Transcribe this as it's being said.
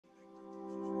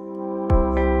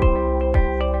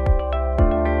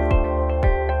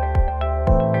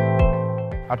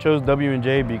I chose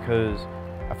W&J because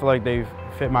I feel like they've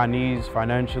fit my needs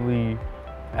financially,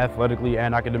 athletically,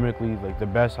 and academically, like the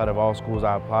best out of all schools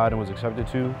I applied and was accepted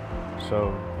to.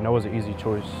 So, it was an easy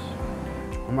choice.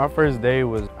 My first day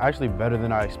was actually better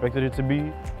than I expected it to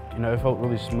be. It felt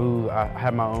really smooth. I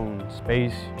had my own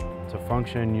space to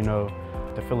function,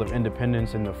 the feel of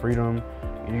independence and the freedom.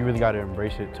 You really got to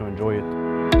embrace it to enjoy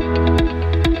it.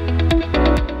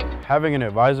 Having an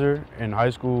advisor in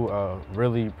high school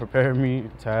really prepared me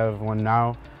to have one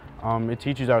now. It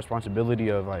teaches our responsibility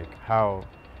of how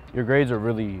your grades are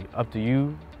really up to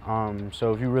you.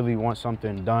 So if you really want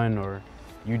something done or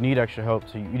you need extra help,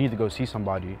 so you need to go see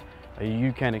somebody.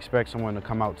 You can't expect someone to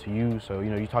come out to you. So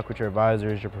you talk with your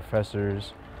advisors, your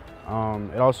professors.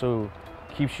 It also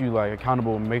keeps you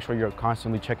accountable. Make sure you're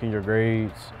constantly checking your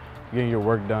grades, getting your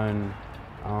work done.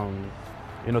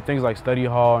 Things like study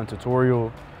hall and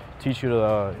tutorial teach you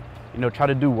to try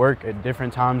to do work at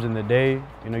different times in the day.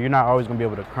 You're not always going to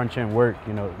be able to crunch in work,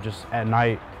 just at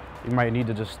night. You might need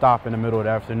to just stop in the middle of the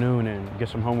afternoon and get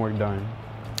some homework done.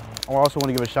 I also want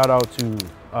to give a shout out to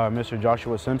Mr.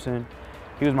 Joshua Simpson.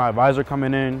 He was my advisor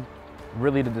coming in,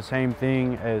 really did the same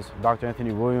thing as Dr.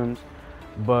 Anthony Williams,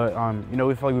 but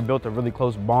we feel like we built a really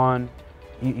close bond.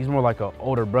 He's more like an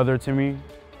older brother to me.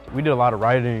 We did a lot of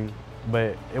writing,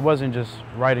 but it wasn't just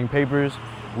writing papers.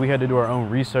 We had to do our own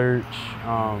research,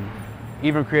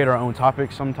 even create our own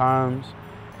topics sometimes.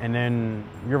 And then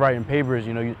you're writing papers,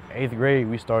 8th grade,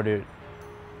 we started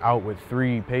out with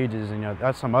 3 pages, and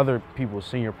that's some other people's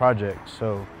senior projects.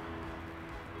 So,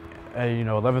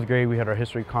 11th grade, we had our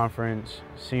history conference.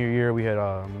 Senior year, we had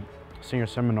senior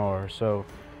seminar. So,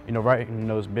 writing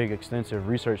those big, extensive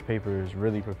research papers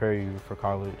really prepare you for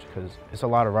college because it's a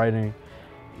lot of writing.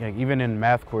 Even in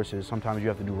math courses, sometimes you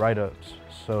have to do write-ups.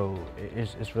 So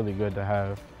it's really good to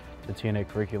have the TNA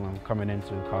curriculum coming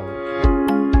into college.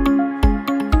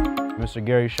 Mr.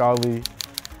 Gary Shawley,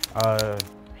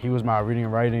 he was my reading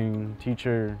and writing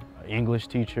teacher, English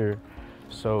teacher.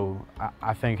 So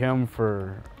I thank him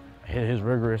for his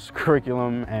rigorous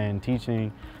curriculum and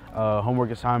teaching, homework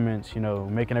assignments,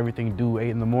 making everything due 8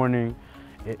 in the morning.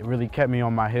 It really kept me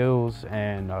on my heels,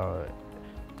 and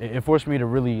it forced me to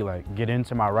really get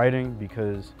into my writing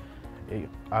because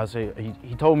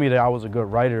he told me that I was a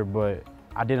good writer, but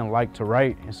I didn't like to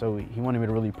write, and so he wanted me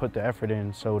to really put the effort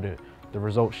in so that the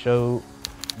results showed.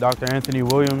 Dr. Anthony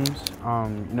Williams,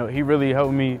 he really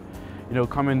helped me,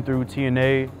 coming through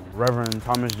TNA. Reverend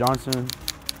Thomas Johnson,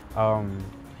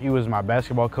 he was my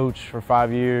basketball coach for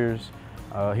 5 years.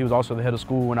 He was also the head of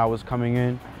school when I was coming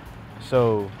in.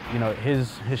 So,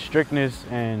 his strictness,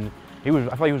 and I feel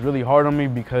like he was really hard on me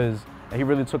because he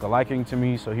really took a liking to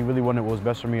me, so he really wanted what was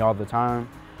best for me all the time.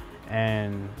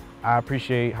 And I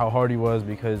appreciate how hard he was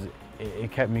because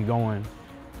it kept me going.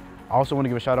 I also want to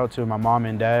give a shout out to my mom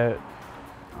and dad.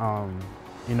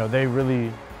 They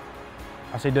really,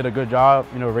 did a good job,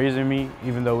 raising me,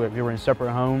 even though we were in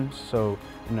separate homes. So,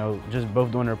 just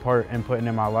both doing their part and putting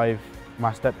in my life.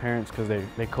 My step-parents, because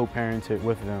they co-parented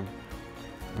with them.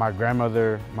 My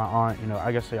grandmother, my aunt,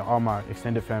 all my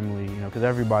extended family, because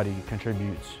everybody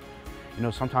contributes.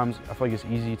 Sometimes I feel like it's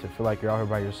easy to feel like you're out here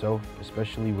by yourself,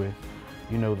 especially with,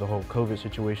 the whole COVID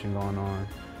situation going on.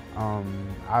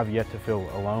 I've yet to feel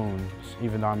alone,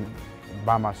 even though I'm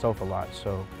by myself a lot.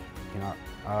 So,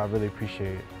 I really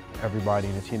appreciate everybody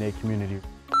in the TNA community.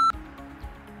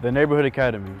 The Neighborhood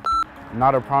Academy,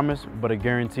 not a promise, but a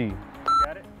guarantee.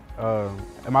 Got it?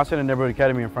 Am I saying the Neighborhood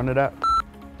Academy in front of that?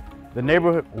 The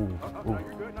neighborhood, ooh.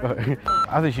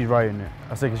 I think she's right in there.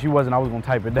 I said, because she wasn't, I was gonna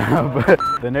type it down, but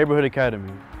the Neighborhood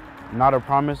Academy, not a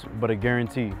promise, but a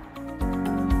guarantee.